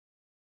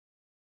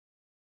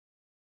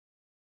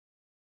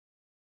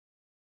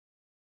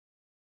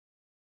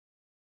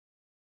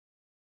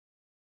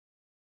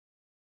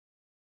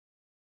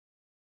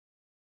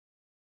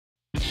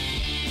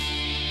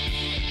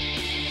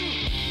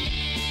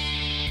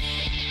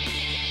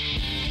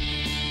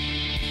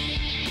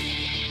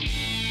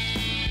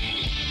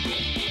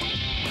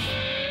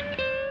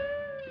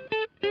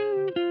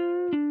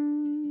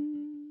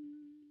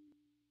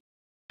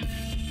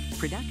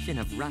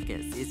production of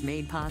Ruckus is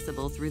made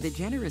possible through the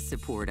generous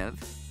support of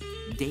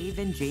Dave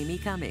and Jamie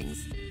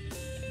Cummings,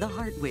 the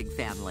Hartwig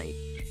family,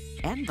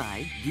 and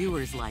by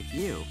viewers like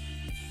you.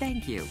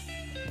 Thank you.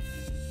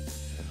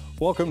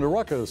 Welcome to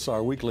Ruckus,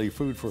 our weekly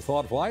food for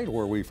thought fight,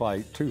 where we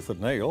fight tooth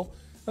and nail,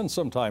 and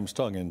sometimes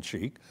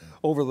tongue-in-cheek,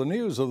 over the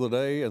news of the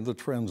day and the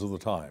trends of the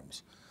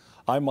times.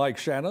 I'm Mike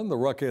McShane. The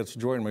Ruckettes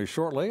join me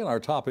shortly, and our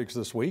topics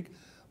this week: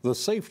 the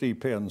safety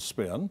pin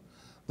spin,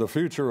 the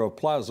future of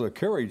Plaza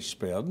carriage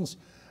spins,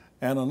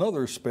 and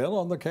another spin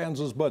on the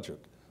Kansas budget,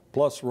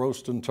 plus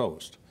roast and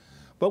toast.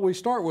 But we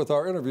start with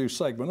our interview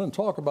segment and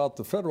talk about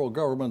the federal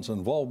government's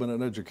involvement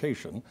in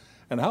education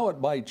and how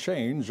it might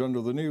change under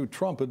the new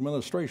Trump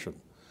administration.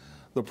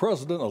 The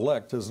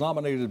president-elect has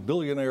nominated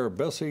billionaire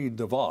Betsy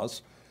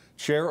DeVos,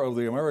 chair of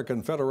the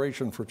American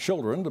Federation for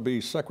Children, to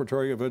be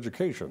Secretary of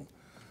Education.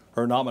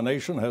 Her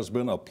nomination has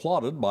been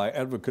applauded by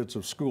advocates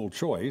of school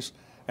choice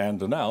and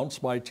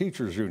denounced by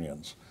teachers'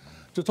 unions.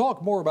 To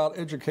talk more about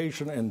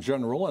education in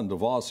general and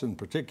DeVos in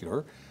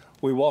particular,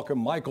 we welcome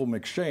Michael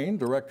McShane,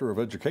 Director of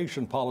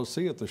Education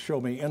Policy at the Show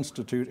Me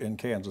Institute in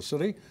Kansas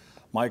City.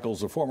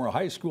 Michael's a former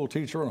high school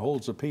teacher and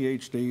holds a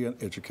PhD in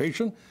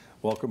education.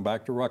 Welcome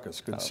back to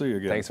Ruckus. Good to see you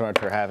again. Thanks so much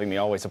for having me.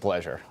 Always a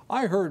pleasure.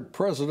 I heard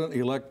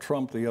President-elect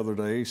Trump the other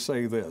day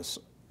say this: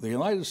 the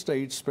United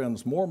States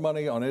spends more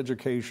money on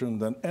education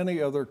than any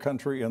other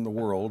country in the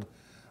world,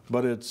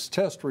 but its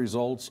test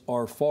results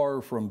are far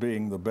from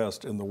being the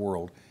best in the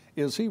world.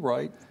 Is he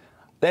right?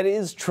 That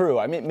is true.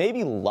 I mean,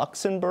 maybe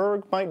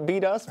Luxembourg might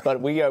beat us, but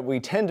we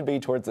tend to be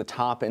towards the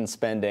top in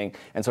spending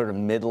and sort of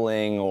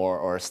middling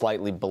or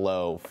slightly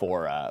below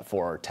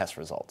for test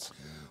results.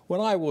 When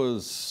I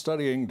was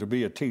studying to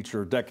be a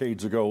teacher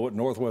decades ago at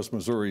Northwest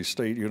Missouri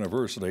State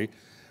University,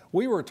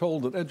 we were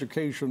told that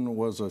education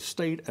was a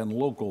state and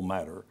local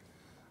matter.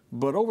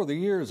 But over the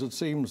years, it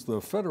seems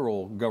the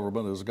federal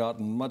government has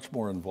gotten much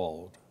more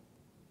involved.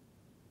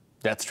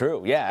 That's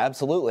true. Yeah,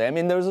 absolutely. I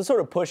mean, there was a sort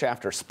of push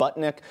after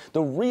Sputnik.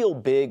 The real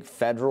big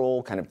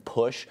federal kind of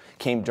push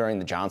came during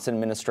the Johnson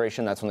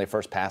administration. That's when they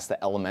first passed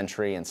the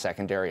Elementary and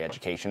Secondary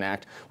Education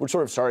Act, which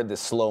sort of started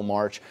this slow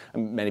march.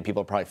 Many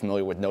people are probably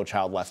familiar with No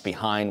Child Left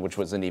Behind, which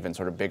was an even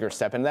sort of bigger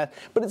step in that.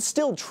 But it's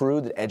still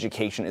true that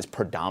education is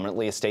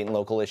predominantly a state and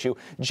local issue.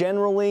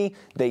 Generally,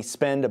 the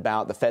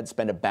feds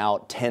spend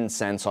about 10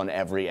 cents on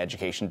every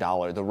education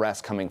dollar, the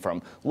rest coming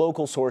from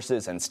local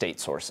sources and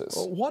state sources.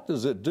 Well, what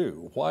does it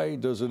do? Why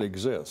does it exist?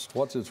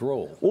 What's its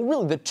role? Well,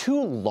 really, the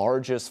two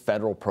largest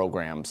federal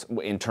programs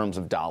in terms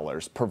of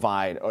dollars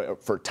provide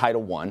for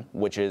Title I,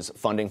 which is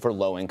funding for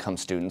low-income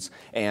students,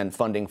 and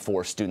funding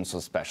for students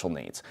with special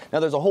needs. Now,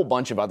 there's a whole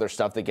bunch of other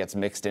stuff that gets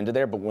mixed into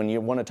there, but when you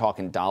want to talk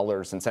in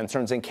dollars and cents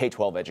terms, in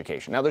K-12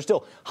 education. Now, there's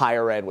still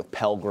higher ed with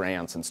Pell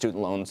Grants and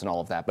student loans and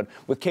all of that, but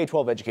with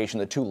K-12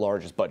 education, the two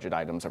largest budget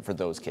items are for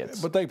those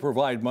kids. But they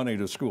provide money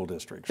to school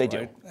districts, They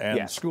right? do, And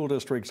yes. School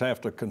districts have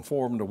to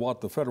conform to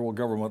what the federal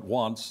government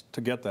wants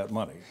to get that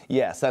money.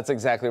 Yes, that's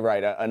exactly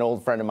right. An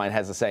old friend of mine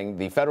has a saying: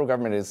 the federal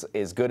government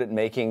is good at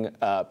making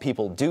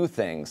people do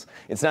things.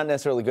 It's not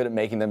necessarily good at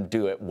making them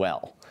do it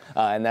well.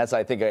 And that's,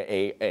 I think,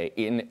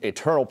 an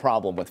eternal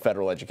problem with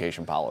federal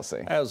education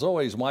policy. As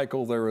always,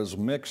 Michael, there is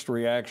mixed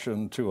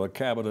reaction to a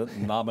cabinet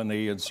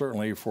nominee, and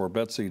certainly for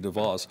Betsy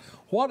DeVos.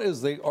 What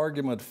is the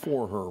argument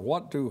for her?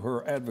 What do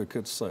her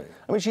advocates say?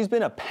 I mean, she's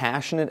been a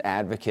passionate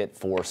advocate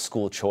for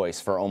school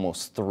choice for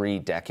almost 3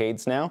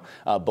 decades now,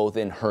 both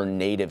in her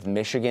native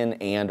Michigan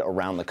and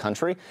around the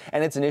country.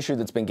 And it's an issue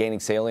that's been gaining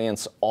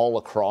salience all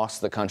across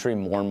the country.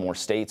 More and more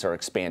states are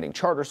expanding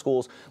charter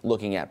schools,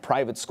 looking at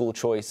private school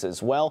choice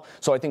as well.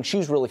 So I think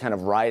she's really kind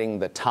of riding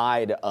the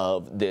tide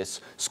of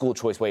this school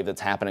choice wave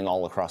that's happening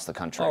all across the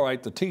country. All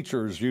right, the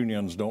teachers'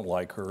 unions don't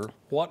like her.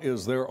 What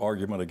is their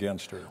argument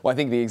against her? Well, I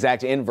think the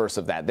exact inverse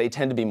of that. They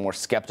tend to be more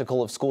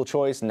skeptical of school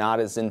choice, not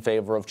as in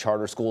favor of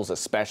charter schools,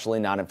 especially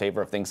not in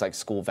favor of things like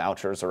school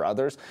vouchers or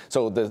others.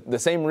 So the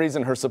same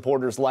reason her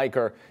supporters like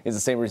her is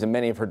the same reason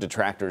many of her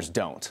detractors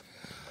don't.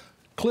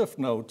 Cliff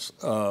Notes,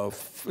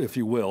 if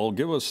you will.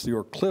 Give us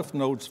your Cliff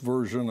Notes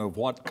version of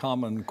what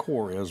Common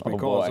Core is,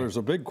 because there's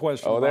a big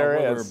question about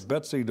whether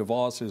Betsy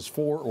DeVos is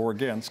for or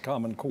against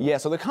Common Core. Yeah,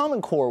 so the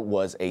Common Core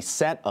was a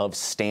set of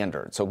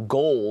standards, so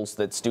goals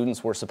that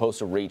students were supposed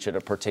to reach at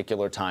a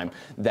particular time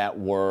that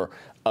were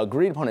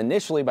agreed upon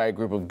initially by a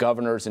group of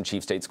governors and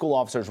chief state school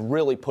officers,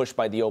 really pushed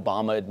by the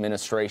Obama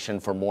administration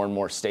for more and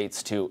more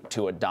states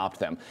to adopt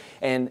them.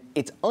 And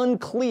it's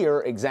unclear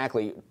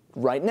exactly.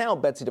 Right now,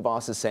 Betsy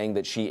DeVos is saying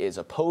that she is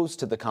opposed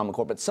to the Common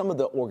Core, but some of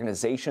the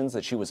organizations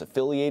that she was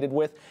affiliated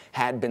with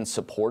had been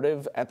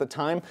supportive at the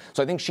time.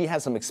 So I think she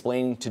has some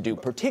explaining to do,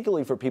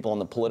 particularly for people on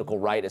the political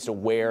right, as to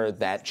where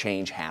that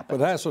change happened.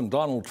 But hasn't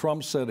Donald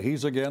Trump said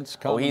he's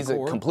against Common Core? Oh,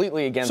 he's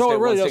completely against so it,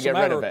 really wants to get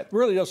rid of it. It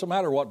really doesn't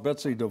matter what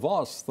Betsy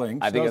DeVos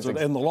thinks, does it,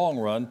 in the long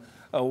run?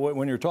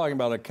 When you're talking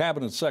about a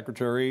cabinet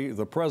secretary,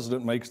 the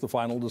president makes the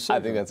final decision.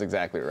 I think that's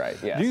exactly right,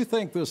 yes. Do you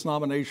think this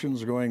nomination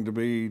is going to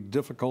be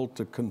difficult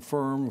to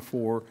confirm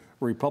for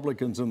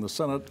Republicans in the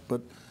Senate, but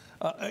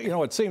You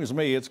know, it seems to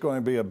me it's going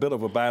to be a bit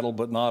of a battle,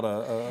 but not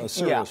a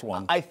serious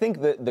one. I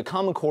think that the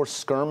Common Core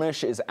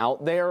skirmish is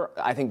out there.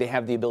 I think they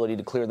have the ability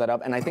to clear that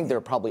up, and I think there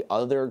are probably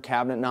other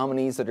cabinet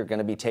nominees that are going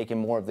to be taking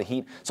more of the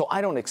heat. So I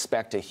don't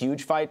expect a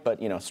huge fight,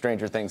 but, you know,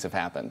 stranger things have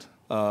happened.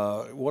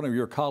 One of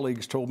your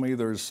colleagues told me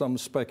there's some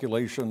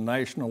speculation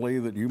nationally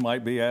that you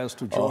might be asked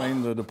to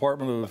join the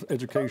Department of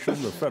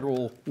Education, the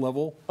federal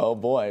level. Oh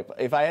boy,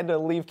 if I had to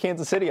leave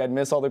Kansas City, I'd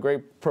miss all the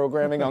great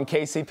programming on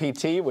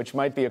KCPT, which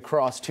might be a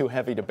cross too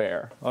heavy to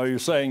bear. Are you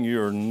saying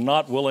you're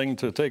not willing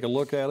to take a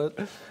look at it?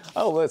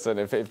 Oh, listen,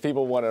 if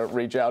people want to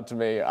reach out to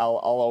me, I'll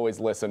always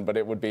listen, but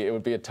it would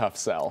be a tough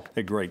sell.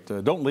 Hey, great.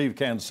 Don't leave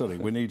Kansas City.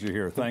 We need you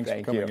here. Thanks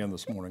for coming in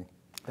this morning.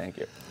 Thank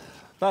you.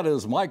 That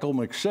is Michael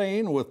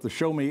McShane with the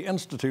Show Me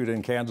Institute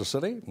in Kansas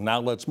City. Now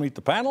let's meet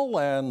the panel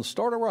and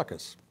start a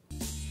ruckus.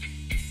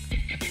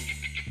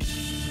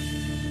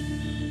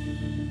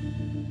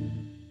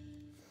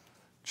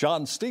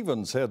 Jon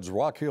Stephens heads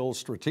Rock Hill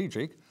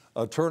Strategic.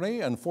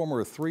 Attorney and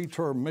former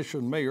three-term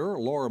Mission Mayor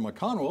Laura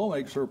McConwell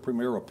makes her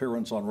premiere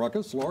appearance on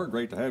Ruckus. Laura,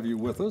 great to have you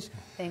with us.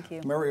 Thank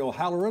you. Mary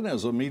O'Halloran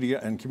is a media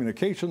and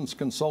communications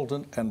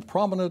consultant, and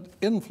prominent,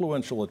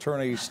 influential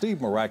attorney Steve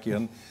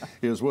Mirakian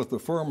is with the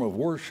firm of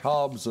Worsh,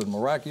 Hobbs, and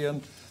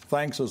Mirakian.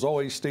 Thanks, as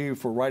always, Steve,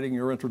 for writing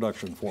your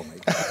introduction for me.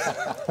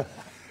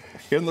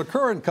 In the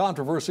current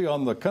controversy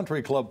on the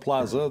Country Club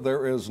Plaza,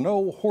 there is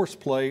no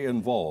horseplay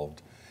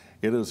involved.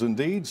 It is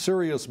indeed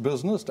serious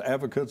business to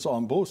advocates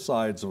on both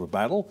sides of a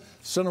battle,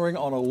 centering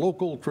on a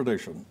local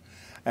tradition.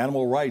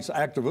 Animal rights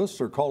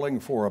activists are calling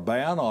for a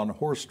ban on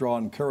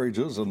horse-drawn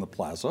carriages in the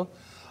plaza.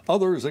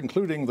 Others,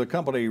 including the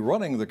company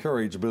running the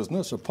carriage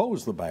business,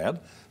 oppose the ban,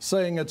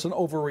 saying it's an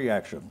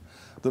overreaction.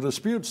 The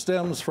dispute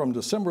stems from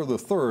December the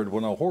 3rd,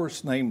 when a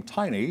horse named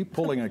Tiny,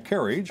 pulling a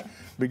carriage,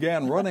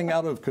 began running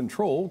out of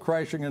control,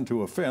 crashing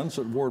into a fence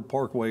at Ward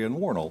Parkway in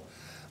Warnell.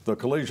 The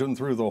collision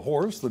threw the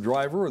horse, the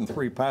driver, and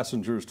 3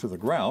 passengers to the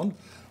ground.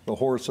 The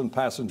horse and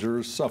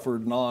passengers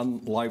suffered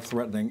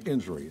non-life-threatening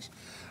injuries.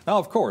 Now,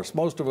 of course,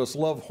 most of us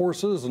love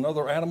horses and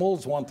other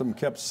animals, want them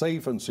kept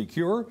safe and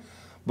secure,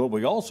 but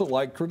we also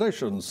like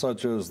traditions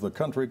such as the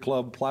Country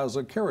Club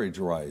Plaza carriage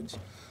rides.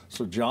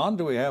 So, John,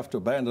 do we have to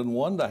abandon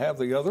one to have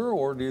the other,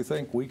 or do you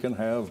think we can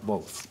have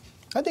both?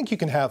 I think you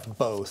can have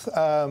both.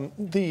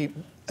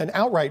 An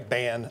outright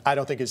ban, I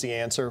don't think, is the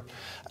answer.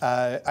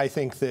 I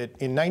think that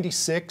in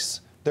 '96,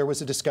 there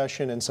was a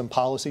discussion and some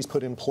policies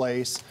put in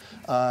place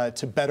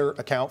to better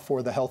account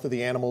for the health of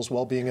the animals,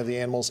 well-being of the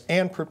animals,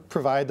 and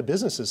provide the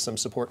businesses some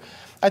support.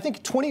 I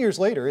think 20 years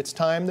later, it's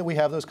time that we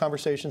have those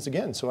conversations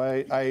again. So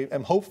I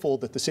am hopeful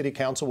that the City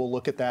Council will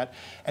look at that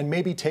and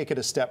maybe take it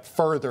a step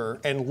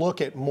further and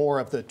look at more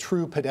of the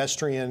true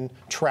pedestrian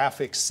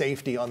traffic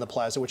safety on the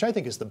plaza, which I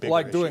think is the bigger issue.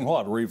 Like doing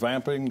what?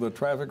 Revamping the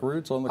traffic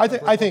routes on the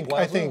I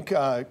think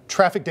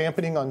traffic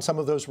dampening on some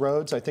of those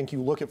roads. I think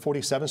you look at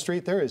 47th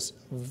Street, there is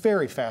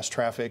very fast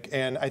traffic,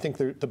 and I think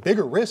the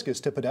bigger risk is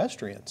to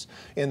pedestrians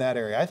in that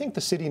area. I think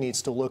the city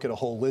needs to look at a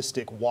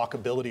holistic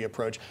walkability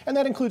approach, and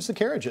that includes the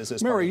carriages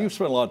as Mary, you've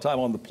spent a lot of time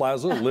on the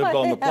plaza, lived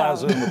on the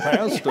plaza in the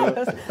past,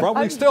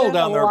 probably I've still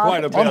down there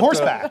quite a bit. on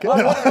horseback.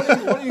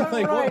 What do you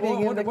think?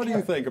 What do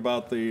you think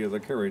about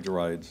the carriage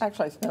rides?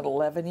 Actually, I spent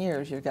 11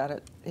 years. You got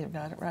it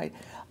right.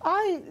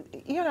 I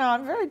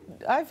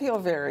feel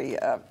very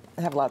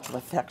have lots of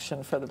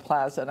affection for the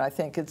plaza, and I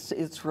think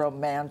it's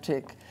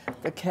romantic,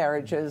 the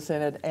carriages,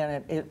 and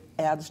it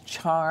adds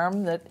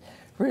charm that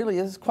really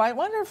is quite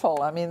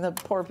wonderful. I mean, the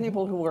poor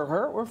people who were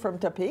hurt were from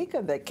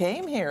Topeka. They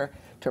came here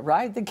to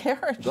ride the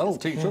carriages. That'll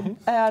teach them.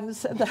 And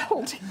so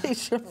that'll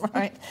teach them,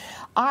 right?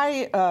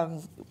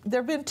 There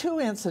have been 2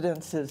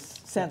 incidences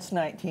since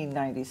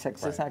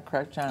 1996. Right. Is that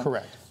correct, John?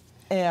 Correct.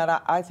 And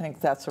I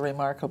think that's a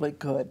remarkably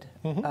good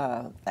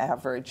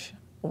average,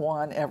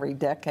 1 every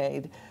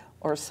decade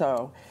or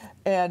so.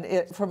 And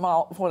from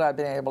all what I've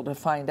been able to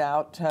find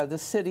out, the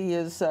city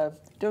is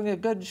doing a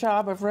good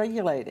job of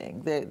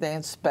regulating. They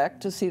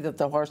inspect to see that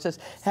the horses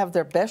have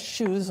their best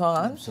shoes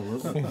on.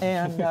 Absolutely.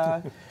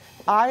 And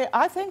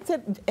I think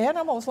that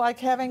animals like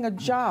having a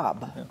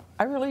job. Yeah.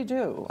 I really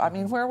do. I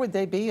mean, where would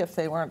they be if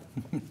they weren't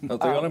at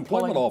the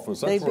unemployment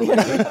office? That's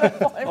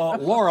where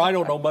Laura, I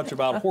don't know much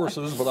about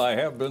horses, but I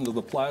have been to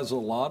the plaza a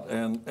lot,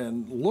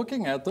 and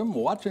looking at them,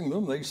 watching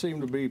them, they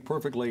seem to be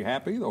perfectly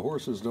happy. The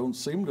horses don't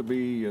seem to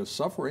be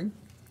suffering.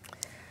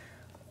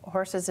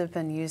 Horses have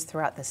been used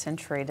throughout the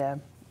century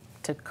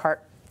to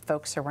cart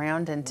folks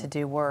around and to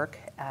do work.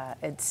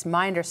 It's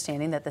my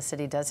understanding that the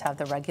city does have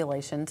the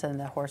regulations and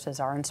the horses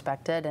are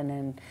inspected, and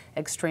in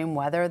extreme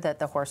weather that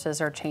the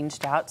horses are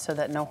changed out so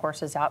that no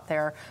horse is out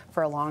there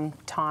for a long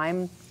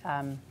time,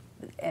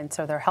 and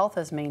so their health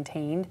is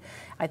maintained.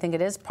 I think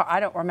it is, I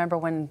don't remember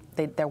when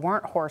there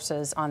weren't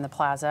horses on the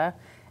plaza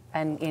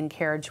and in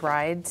carriage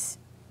rides,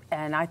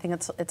 and I think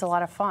it's a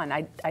lot of fun.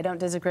 I don't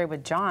disagree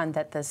with John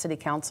that the city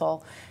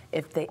council,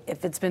 if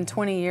it's been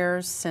 20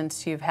 years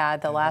since you've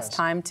had the last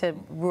time to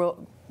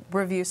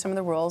review some of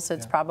the rules,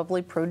 it's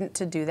probably prudent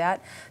to do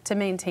that to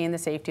maintain the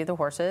safety of the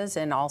horses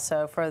and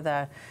also for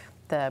the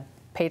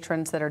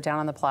patrons that are down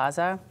on the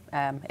plaza.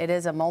 It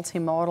is a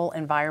multimodal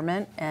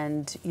environment,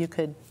 and you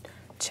could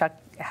check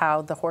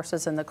how the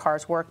horses and the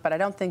cars work, but I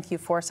don't think you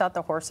force out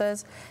the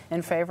horses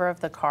in favor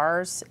of the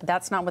cars.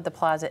 That's not what the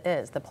plaza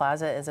is. The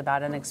plaza is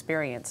about an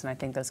experience, and I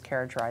think those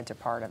carriage rides are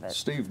part of it.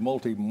 Steve,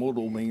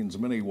 multimodal means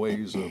many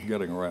ways of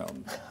getting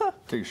around, in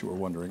case you were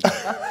wondering.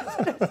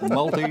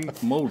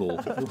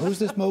 Multimodal. Who's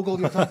this mogul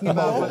you're talking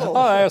about? I'll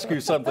ask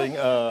you something.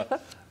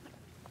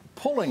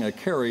 Pulling a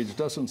carriage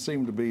doesn't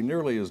seem to be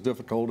nearly as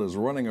difficult as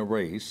running a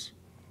race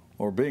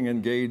or being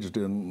engaged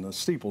in a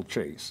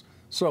steeplechase.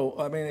 So,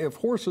 I mean, if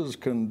horses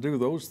can do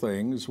those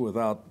things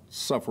without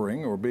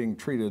suffering or being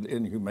treated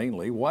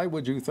inhumanely, why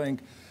would you think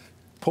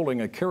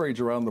pulling a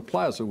carriage around the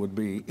plaza would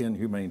be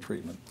inhumane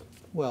treatment?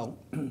 Well,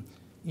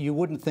 you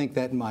wouldn't think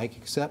that, Mike,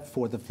 except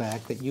for the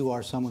fact that you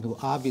are someone who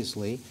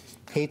obviously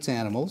hates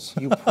animals.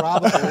 You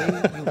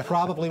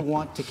probably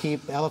want to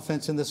keep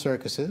elephants in the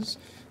circuses.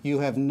 You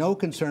have no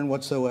concern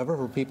whatsoever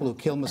for people who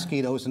kill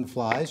mosquitoes and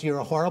flies. You're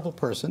a horrible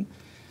person.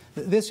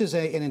 This is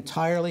an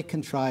entirely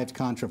contrived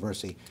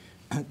controversy.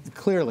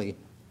 Clearly,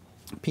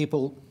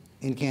 people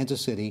in Kansas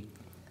City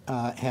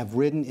have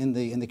ridden in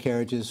the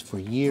carriages for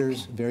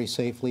years very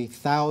safely.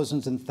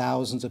 Thousands and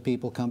thousands of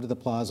people come to the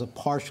plaza,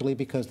 partially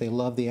because they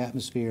love the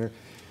atmosphere.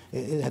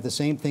 It had the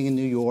same thing in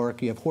New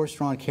York. You have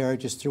horse-drawn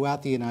carriages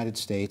throughout the United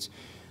States.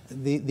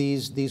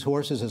 These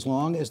horses, as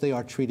long as they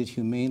are treated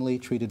humanely,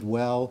 treated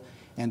well,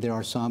 and there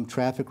are some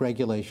traffic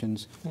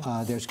regulations,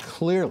 there's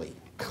clearly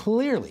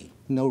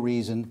no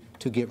reason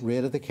to get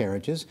rid of the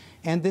carriages.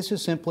 And this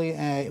is simply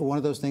one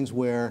of those things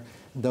where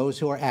those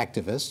who are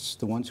activists,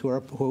 the ones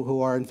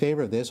who are in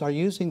favor of this, are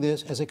using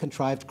this as a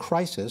contrived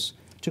crisis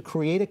to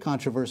create a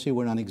controversy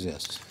where none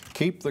exists.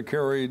 Keep the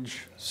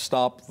carriage,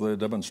 stop the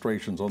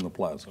demonstrations on the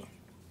plaza.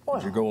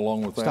 Would you go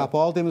along with that? Stop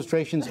all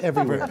demonstrations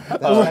everywhere.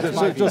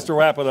 Just to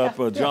wrap it up,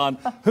 John,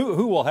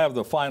 who will have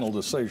the final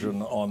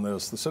decision on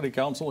this? The City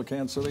Council of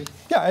Kansas City?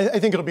 Yeah, I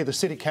think it'll be the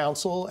City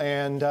Council.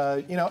 And,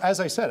 you know, as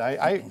I said,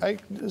 I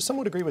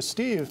somewhat agree with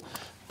Steve.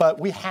 But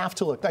we have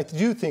to look. I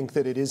do think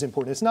that it is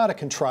important. It's not a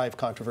contrived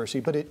controversy,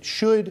 but it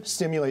should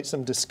stimulate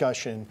some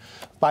discussion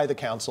by the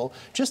council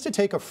just to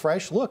take a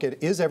fresh look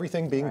at, is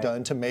everything being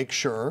done to make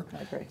sure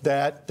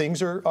that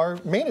things are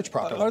managed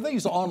properly. Are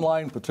these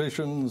online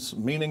petitions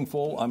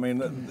meaningful? I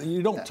mean,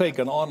 you don't take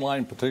an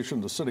online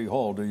petition to City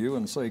Hall, do you,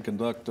 and say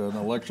conduct an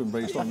election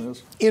based on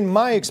this? In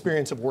my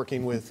experience of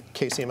working with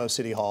KCMO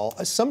City Hall,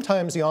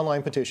 sometimes the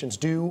online petitions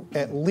do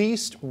at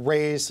least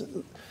raise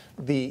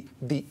the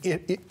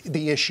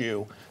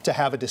issue to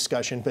have a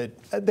discussion, but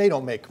they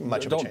don't make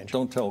much of a change.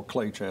 Don't tell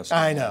Clay Chastity.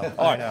 I know.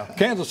 I know.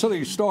 Kansas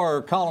City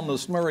Star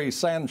columnist Mary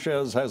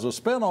Sanchez has a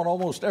spin on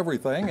almost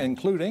everything,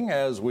 including,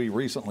 as we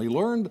recently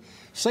learned,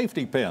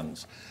 safety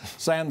pins.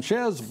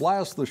 Sanchez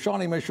blasts the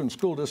Shawnee Mission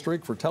School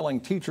District for telling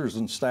teachers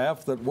and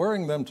staff that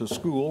wearing them to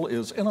school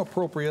is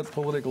inappropriate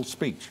political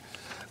speech.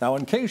 Now,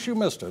 in case you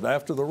missed it,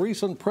 after the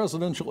recent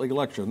presidential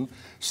election,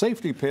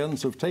 safety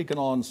pins have taken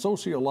on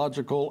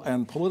sociological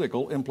and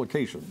political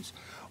implications.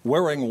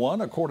 Wearing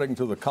one, according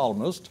to the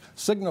columnist,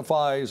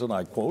 signifies, and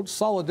I quote,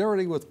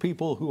 solidarity with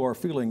people who are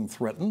feeling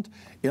threatened,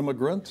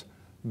 immigrant,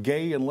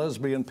 gay and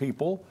lesbian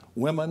people,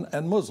 women,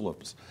 and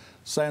Muslims.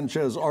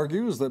 Sanchez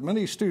argues that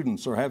many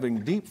students are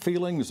having deep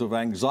feelings of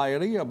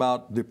anxiety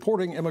about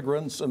deporting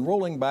immigrants and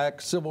rolling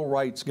back civil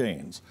rights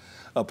gains.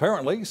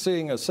 Apparently,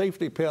 seeing a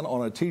safety pin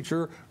on a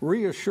teacher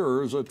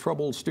reassures a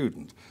troubled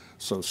student.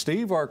 So,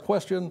 Steve, our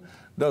question,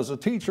 does a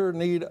teacher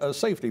need a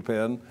safety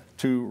pin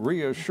to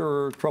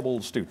reassure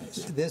troubled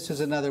students? This is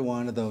another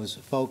one of those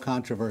faux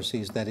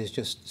controversies that is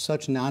just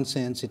such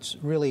nonsense. It's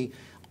really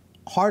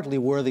hardly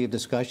worthy of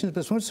discussion,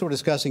 but since we're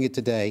discussing it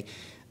today,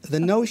 the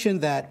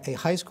notion that a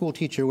high school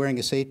teacher wearing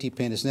a safety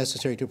pin is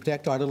necessary to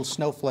protect our little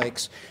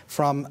snowflakes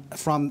from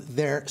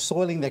their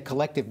soiling their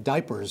collective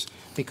diapers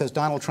because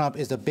Donald Trump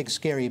is a big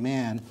scary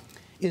man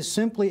is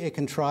simply a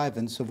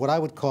contrivance of what I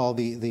would call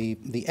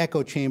the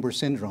echo chamber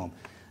syndrome.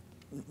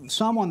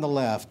 Some on the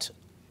left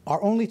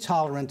are only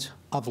tolerant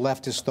of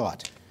leftist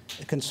thought.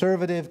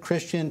 Conservative,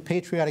 Christian,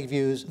 patriotic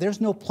views,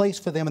 there's no place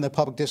for them in the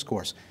public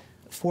discourse.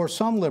 For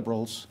some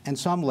liberals and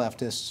some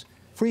leftists,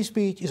 free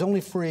speech is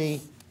only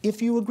free if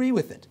you agree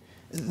with it.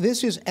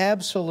 This is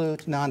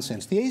absolute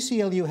nonsense. The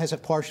ACLU has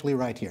it partially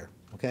right here,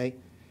 okay?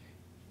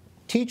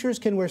 Teachers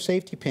can wear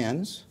safety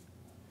pins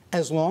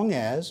as long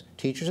as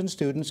teachers and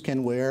students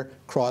can wear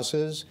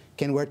crosses,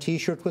 can wear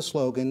T-shirts with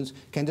slogans,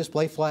 can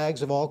display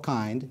flags of all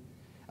kind.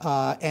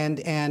 And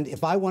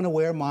if I want to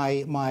wear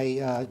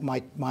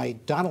my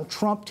Donald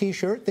Trump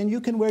T-shirt, then you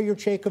can wear your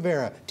Che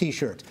Guevara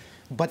T-shirt.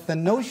 But the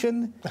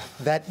notion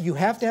that you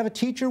have to have a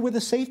teacher with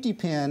a safety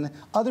pin,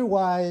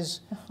 otherwise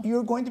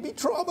you're going to be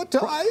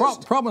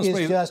traumatized,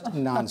 is just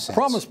nonsense.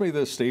 Promise me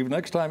this, Steve.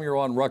 Next time you're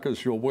on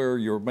Ruckus, you'll wear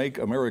your Make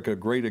America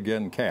Great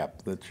Again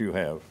cap that you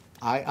have.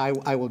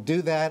 I will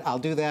do that. I'll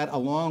do that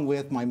along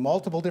with my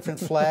multiple different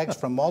flags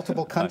from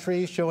multiple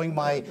countries showing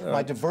my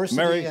diversity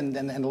Mary,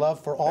 and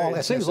love for all ethnicities.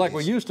 It seems like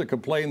we used to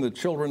complain that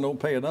children don't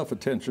pay enough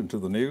attention to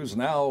the news.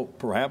 Now,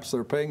 perhaps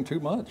they're paying too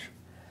much.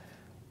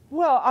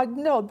 Well,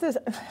 no,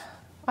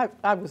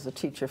 I was a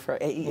teacher for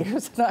 8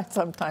 years, and I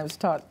sometimes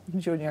taught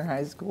junior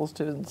high school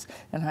students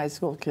and high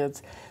school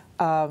kids.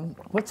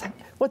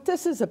 What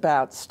this is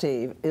about,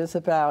 Steve, is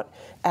about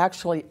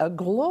actually a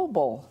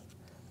global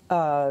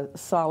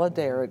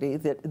solidarity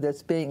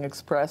that's being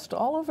expressed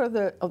all over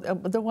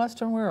the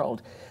Western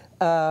world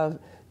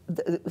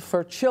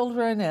for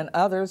children and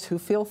others who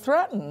feel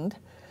threatened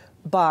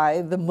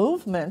by the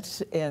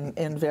movement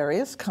in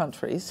various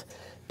countries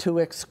to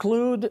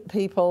exclude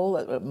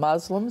people,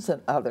 Muslims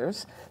and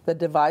others. The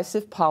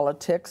divisive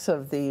politics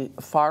of the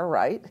far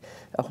right,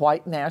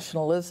 white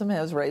nationalism,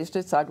 has raised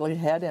its ugly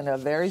head in a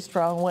very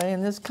strong way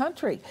in this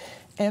country.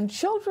 And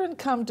children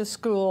come to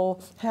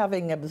school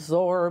having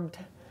absorbed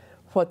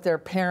what their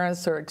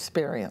parents are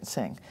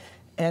experiencing.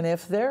 And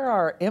if there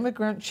are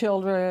immigrant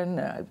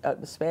children,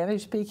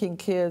 Spanish-speaking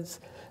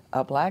kids,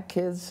 black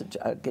kids,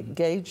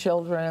 gay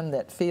children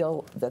that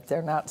feel that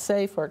they're not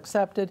safe or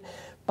accepted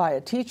by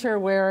a teacher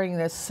wearing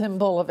this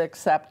symbol of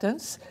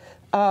acceptance.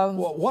 Well,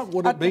 what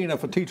would it mean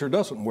if a teacher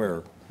doesn't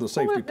wear the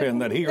safety pin,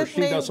 that he or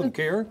she doesn't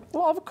care?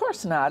 Well, of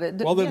course not.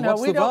 Well, then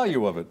what's the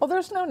value of it? Well,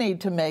 there's no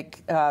need to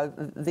make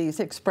these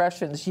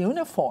expressions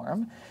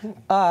uniform.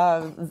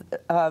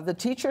 The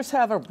teachers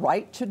have a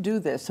right to do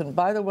this. And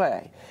by the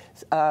way,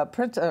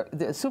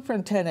 the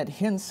Superintendent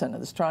Hinson of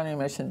the Shawnee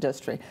Mission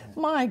District,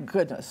 my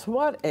goodness,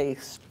 what a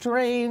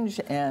strange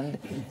and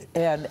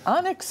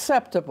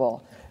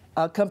unacceptable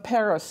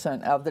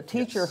comparison of the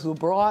teacher who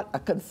brought a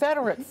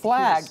Confederate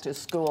flag to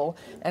school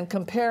and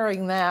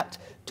comparing that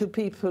to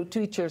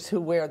teachers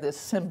who wear this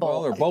symbol.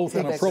 Well, they're both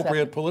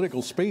inappropriate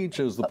political speech,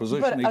 is the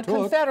position he took. But a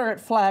Confederate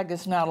flag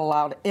is not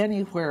allowed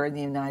anywhere in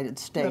the United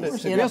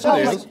States. Yes,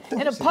 it is.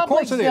 In a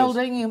public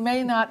building, you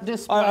may not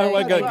display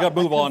I got to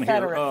move on here.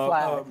 Confederate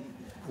flag.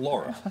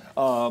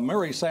 Laura,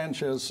 Mary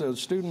Sanchez says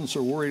students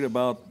are worried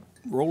about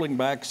rolling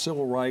back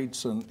civil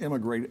rights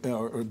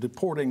and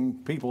deporting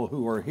people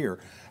who are here.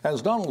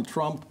 Has Donald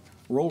Trump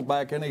rolled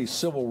back any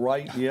civil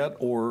right yet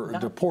or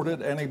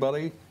deported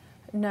anybody?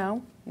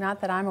 No,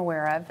 not that I'm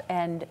aware of.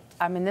 And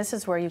I mean, this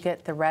is where you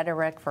get the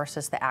rhetoric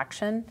versus the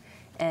action.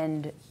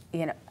 And,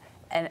 you know,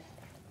 and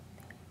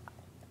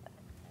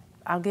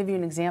I'll give you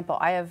an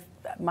example.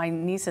 My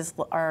nieces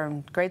are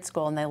in grade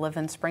school and they live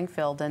in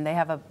Springfield, and they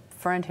have a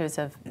friend who's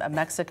of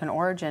Mexican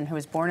origin who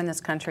was born in this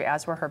country,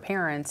 as were her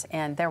parents,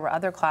 and there were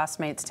other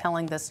classmates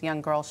telling this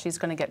young girl she's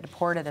going to get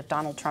deported if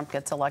Donald Trump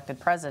gets elected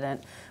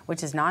president,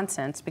 which is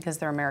nonsense because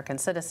they're American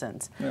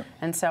citizens. Yeah.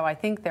 And so I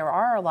think there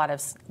are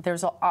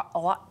there's a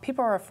lot,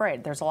 people are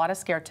afraid. There's a lot of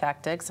scare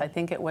tactics. I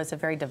think it was a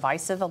very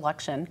divisive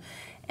election,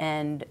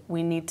 and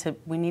we need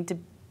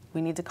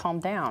to calm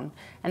down.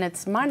 And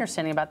it's my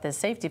understanding about the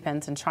safety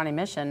pins in Shawnee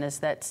Mission is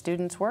that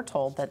students were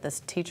told that the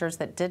teachers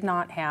that did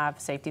not have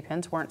safety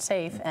pins weren't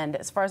safe. And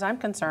as far as I'm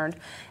concerned,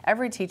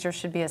 every teacher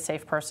should be a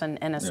safe person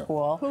in a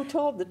school. Who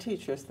told the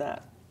teachers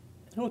that?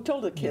 Who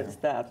told the kids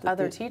that?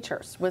 Other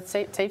teachers with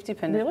safety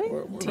pin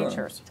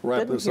teachers.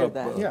 Wrap this up.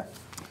 Yeah.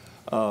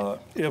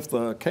 If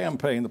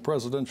the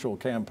presidential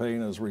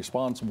campaign is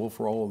responsible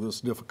for all of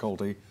this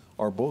difficulty,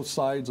 are both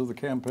sides of the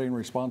campaign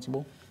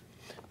responsible?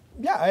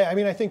 Yeah, I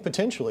mean, I think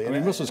potentially. I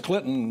mean, Mrs.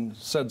 Clinton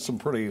said some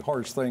pretty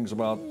harsh things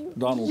about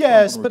Donald Trump.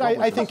 Yes, but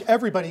I think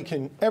everybody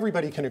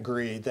can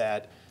agree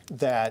that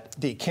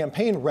the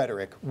campaign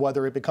rhetoric,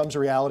 whether it becomes a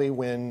reality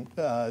when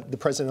the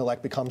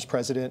president-elect becomes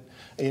president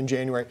in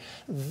January,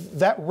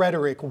 that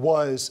rhetoric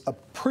was a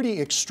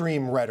pretty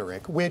extreme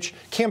rhetoric, which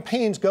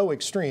campaigns go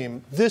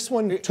extreme. This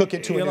one took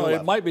it to a new level.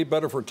 It might be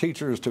better for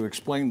teachers to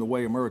explain the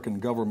way American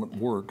government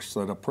works,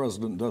 that a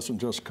president doesn't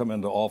just come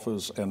into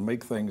office and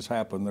make things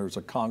happen. There's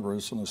a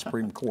Congress and a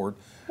Supreme Court,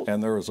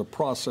 and there is a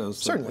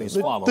process that is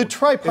followed. The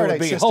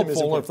tripartite system is It would be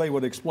helpful if they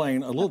would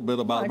explain a little bit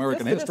about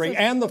American history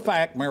and the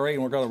fact, Mary,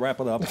 and we're going to wrap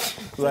it up,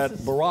 that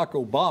Barack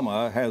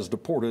Obama has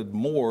deported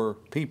more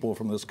people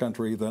from this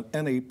country than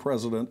any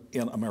president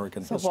in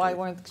American history. So why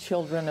weren't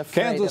children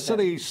afraid of it? Kansas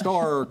City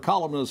Star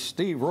columnist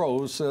Steve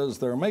Rose says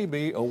there may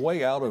be a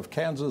way out of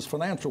Kansas'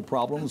 financial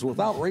problems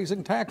without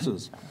raising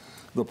taxes.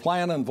 The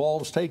plan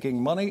involves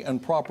taking money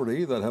and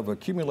property that have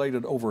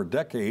accumulated over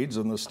decades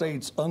in the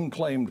state's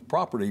unclaimed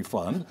property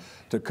fund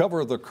to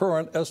cover the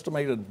current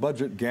estimated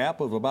budget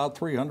gap of about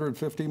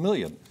 $350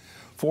 million.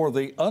 For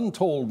the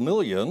untold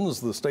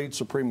millions the state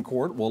Supreme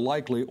Court will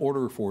likely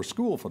order for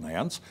school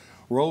finance,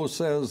 Rose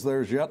says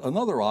there's yet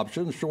another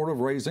option short of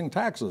raising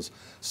taxes,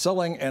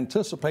 selling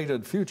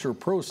anticipated future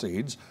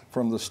proceeds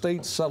from the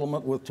state's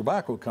settlement with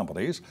tobacco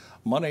companies,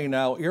 money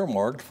now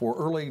earmarked for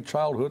early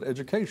childhood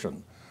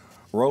education.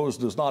 Rose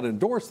does not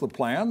endorse the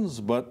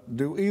plans, but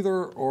do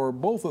either or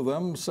both of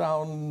them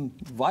sound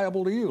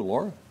viable to you,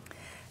 Laura?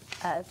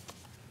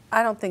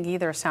 I don't think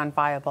either sound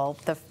viable.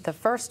 The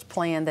first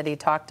plan that he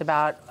talked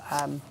about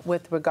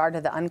with regard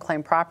to the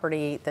unclaimed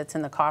property that's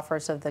in the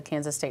coffers of the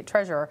Kansas State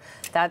Treasurer,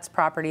 that's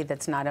property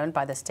that's not owned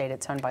by the state,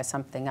 it's owned by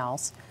something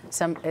else.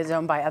 Some is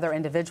owned by other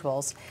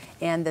individuals.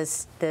 And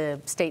the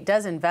state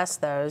does invest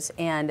those,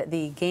 and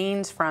the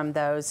gains from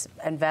those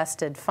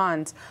invested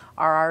funds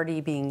are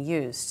already being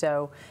used.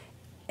 So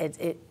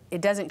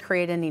it doesn't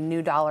create any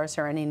new dollars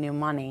or any new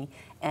money,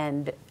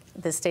 and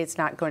the state's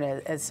not going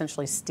to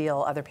essentially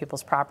steal other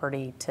people's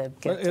property to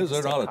get to Is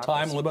there the not a state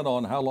time coffers. limit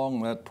on how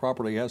long that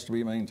property has to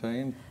be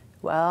maintained?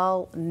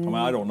 Well, I mean,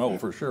 I don't know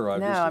for sure.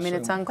 no, I mean,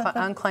 it's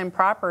unclaimed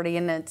property,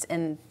 and that's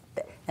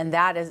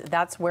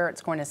where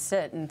it's going to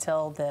sit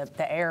until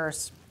the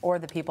heirs or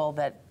the people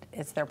that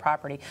it's their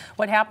property.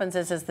 What happens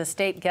is the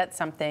state gets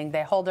something,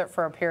 they hold it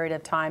for a period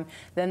of time,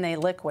 then they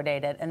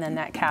liquidate it, and then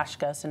that cash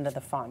goes into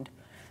the fund.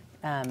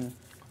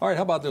 All right,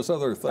 how about this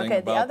other thing Okay,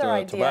 about the other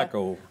idea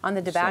tobacco? on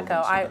the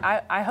tobacco,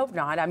 settlements? I hope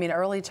not. I mean,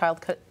 early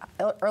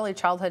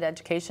childhood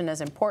education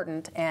is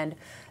important, and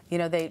you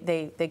know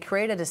they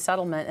created a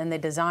settlement and they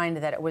designed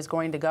that it was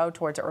going to go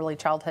towards early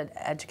childhood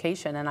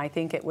education, and I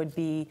think it would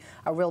be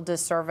a real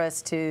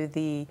disservice to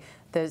the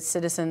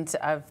citizens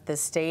of the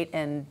state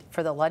and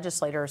for the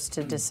legislators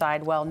to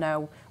decide, well,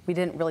 no, we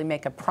didn't really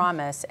make a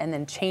promise, and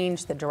then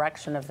change the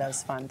direction of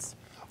those funds.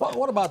 Well,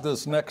 what about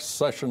this next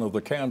session of the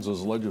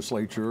Kansas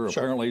legislature? Sure.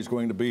 Apparently it's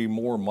going to be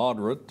more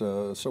moderate,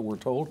 so we're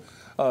told.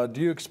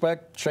 Do you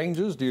expect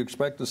changes? Do you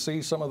expect to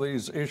see some of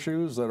these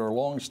issues that are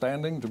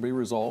long-standing to be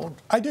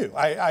resolved? I do.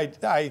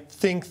 I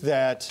think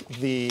that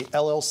the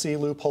LLC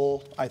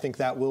loophole, I think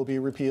that will be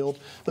repealed.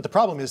 But the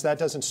problem is that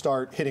doesn't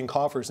start hitting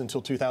coffers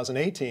until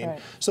 2018.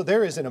 Right. So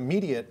there is an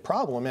immediate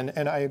problem.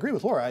 And I agree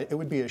with Laura. It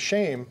would be a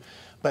shame.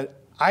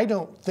 But I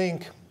don't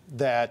think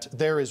that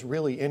there is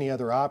really any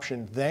other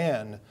option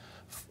than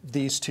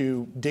these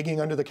two digging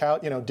under the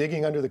couch,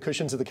 digging under the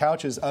cushions of the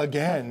couches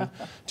again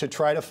to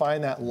try to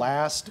find that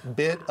last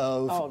bit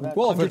of.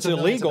 Well, if it's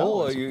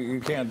illegal, you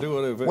can't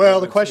do it.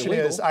 Well, the question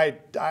is,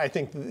 I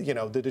think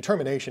the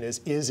determination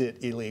is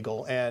it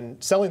illegal?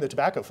 And selling the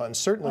tobacco funds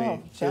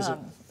certainly is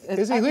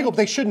illegal. But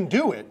they shouldn't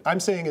do it. I'm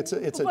saying it's a.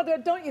 Well,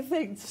 don't you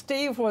think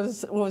Steve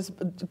was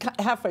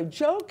halfway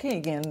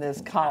joking in this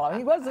column?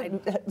 He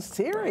wasn't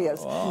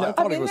serious. Well, I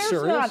thought he was there's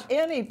serious. not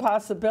any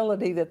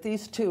possibility that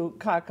these two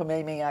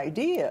cockamamie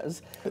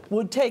ideas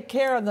would take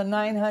care of the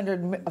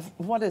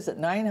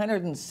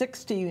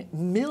 $960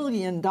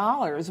 million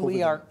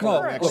we are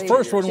currently the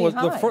first one was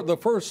behind. the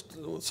first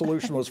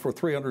solution was for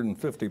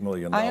 $350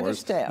 million. I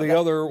understand. The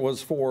other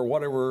was for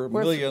whatever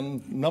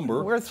million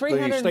number. We're the state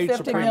 $350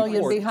 Supreme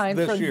million Court behind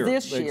this for year.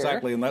 this year.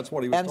 Exactly, and that's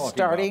what he was and talking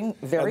starting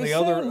about. very and the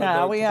soon other,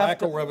 now, the we have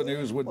tobacco to.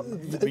 revenues would be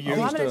I'm used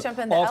gonna to jump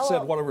in. The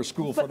offset LL whatever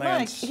school But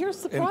finance Mike,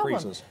 here's the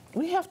increases.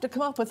 problem. We have to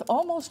come up with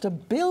almost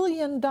 $1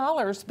 billion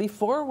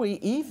before we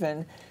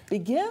even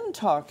begin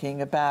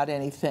talking about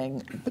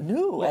anything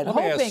new and let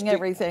me ask hoping Steve-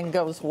 everything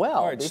goes well.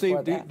 All right, before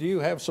Steve, that. do you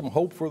have some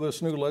hope for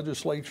this new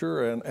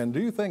legislature? And do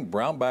you think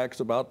Brownback's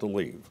about to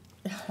leave?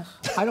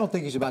 I don't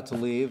think he's about to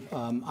leave.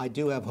 I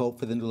do have hope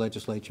for the new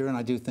legislature, and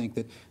I do think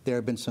that there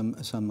have been some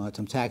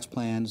tax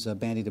plans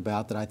bandied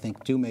about that I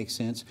think do make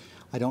sense.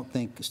 I don't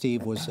think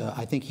Steve was.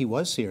 I think he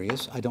was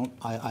serious. I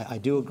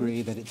do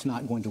agree that it's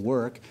not going to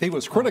work. He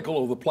was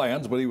critical of the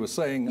plans, but he was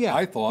saying,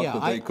 I thought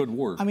that they could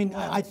work. I mean,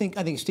 I think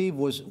Steve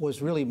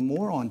was really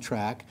more on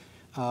track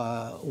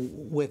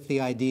with the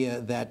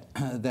idea that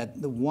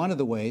one of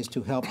the ways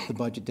to help the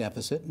budget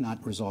deficit,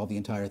 not resolve the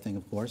entire thing,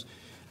 of course,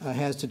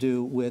 has to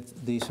do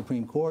with the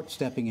Supreme Court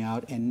stepping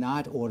out and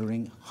not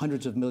ordering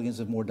hundreds of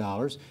millions of more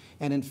dollars,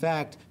 and in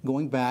fact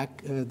going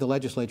back, the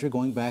legislature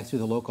going back through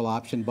the local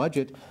option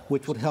budget,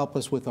 which would help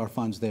us with our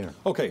funds there.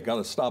 Okay, got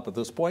to stop at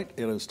this point.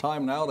 It is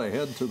time now to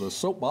head to the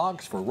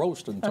soapbox for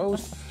Roast and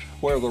Toast,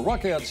 where the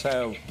Ruckettes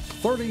have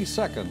 30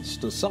 seconds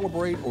to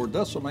celebrate or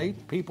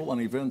decimate people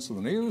and events in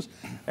the news.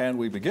 And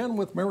we begin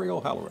with Mary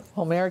O'Halloran.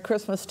 Well, Merry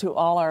Christmas to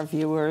all our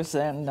viewers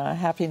and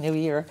Happy New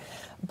Year.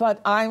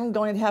 But I'm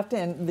going to have to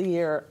end the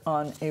year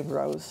on a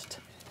roast,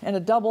 and a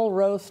double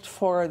roast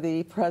for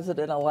the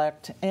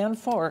president-elect and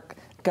for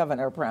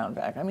Governor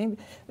Brownback. I mean,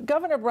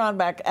 Governor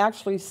Brownback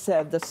actually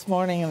said this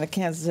morning in the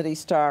Kansas City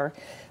Star,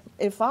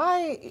 if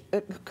I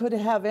could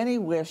have any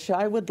wish,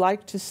 I would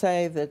like to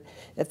say that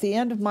at the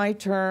end of my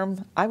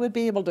term, I would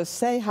be able to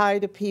say hi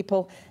to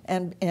people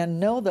and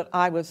know that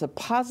I was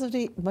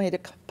made a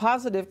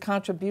positive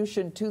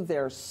contribution to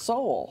their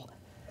soul.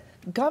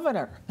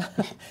 Governor,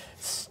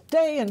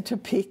 stay in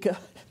Topeka.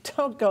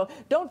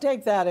 Don't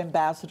take that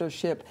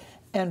ambassadorship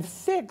and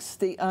fix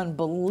the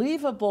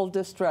unbelievable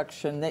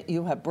destruction that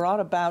you have brought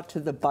about to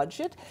the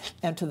budget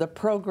and to the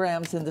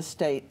programs in the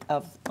state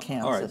of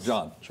Kansas. All right,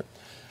 John. Sure.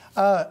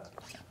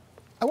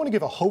 I want to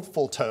give a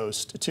hopeful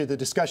toast to the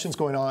discussions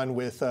going on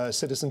with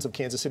citizens of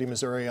Kansas City,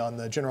 Missouri on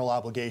the general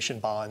obligation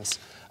bonds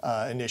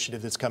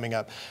initiative that's coming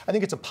up. I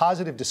think it's a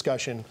positive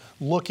discussion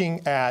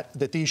looking at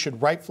that these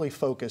should rightfully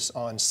focus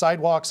on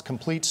sidewalks,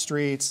 complete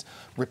streets,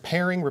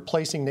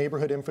 replacing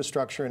neighborhood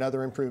infrastructure and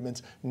other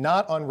improvements,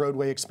 not on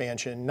roadway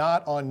expansion,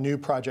 not on new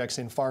projects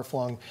in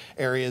far-flung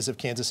areas of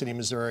Kansas City,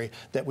 Missouri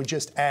that would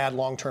just add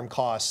long-term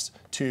costs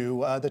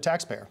to the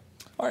taxpayer.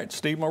 All right,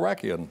 Steve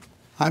Mirakian.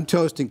 I'm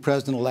toasting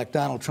President-elect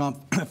Donald Trump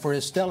for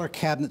his stellar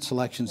cabinet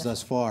selections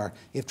thus far.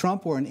 If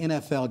Trump were an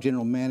NFL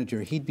general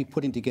manager, he'd be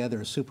putting together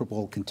a Super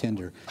Bowl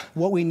contender.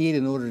 What we need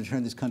in order to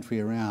turn this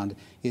country around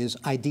is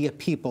idea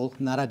people,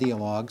 not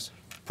ideologues,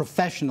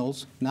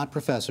 professionals, not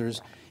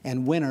professors,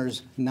 and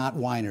winners, not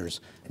whiners.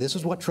 This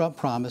is what Trump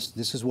promised.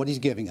 This is what he's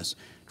giving us.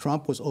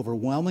 Trump was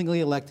overwhelmingly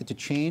elected to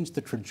change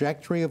the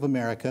trajectory of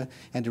America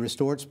and to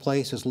restore its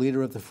place as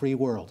leader of the free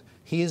world.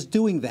 He is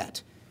doing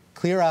that.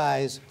 Clear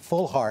eyes,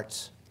 full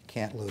hearts,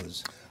 can't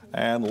lose.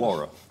 And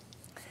Laura.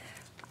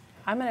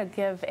 I'm going to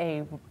give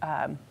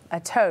a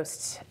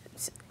toast.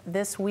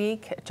 This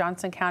week,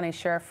 Johnson County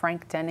Sheriff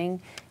Frank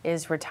Denning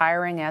is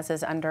retiring, as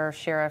is Under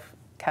Sheriff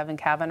Kevin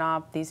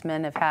Kavanaugh. These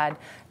men have had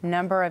a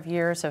number of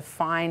years of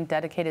fine,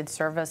 dedicated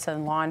service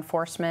in law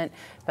enforcement,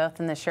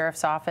 both in the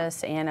sheriff's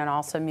office and in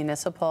also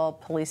municipal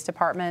police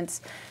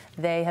departments.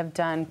 They have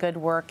done good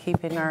work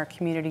keeping our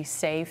community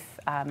safe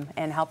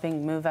and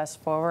helping move us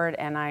forward,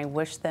 and I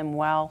wish them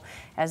well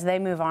as they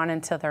move on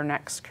into their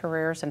next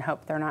careers and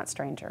hope they're not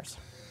strangers.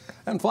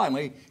 And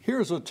finally,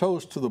 here's a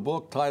toast to the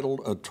book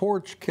titled A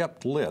Torch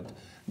Kept Lit,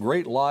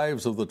 Great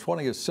Lives of the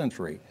 20th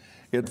Century.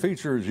 It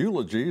features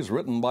eulogies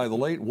written by the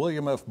late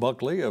William F.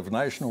 Buckley of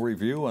National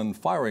Review and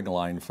Firing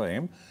Line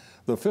fame.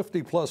 The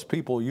 50-plus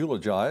people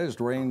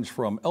eulogized range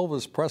from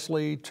Elvis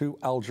Presley to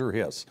Alger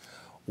Hiss.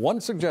 One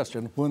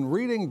suggestion, when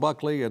reading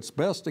Buckley, it's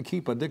best to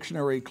keep a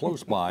dictionary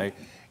close by,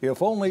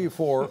 if only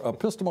for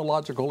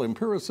epistemological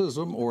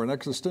empiricism or an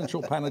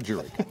existential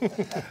panegyric.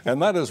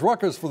 And that is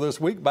Ruckus for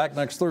this week. Back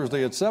next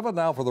Thursday at 7.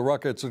 Now for the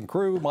Ruckus and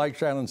crew, Mike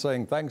Shannon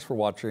saying thanks for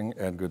watching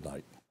and good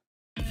night.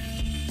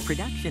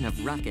 Production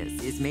of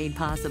Ruckus is made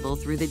possible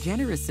through the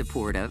generous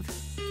support of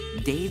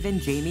Dave and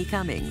Jamie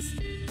Cummings,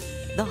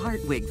 the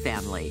Hartwig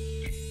family,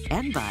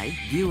 and by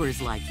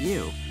viewers like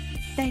you.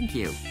 Thank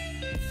you.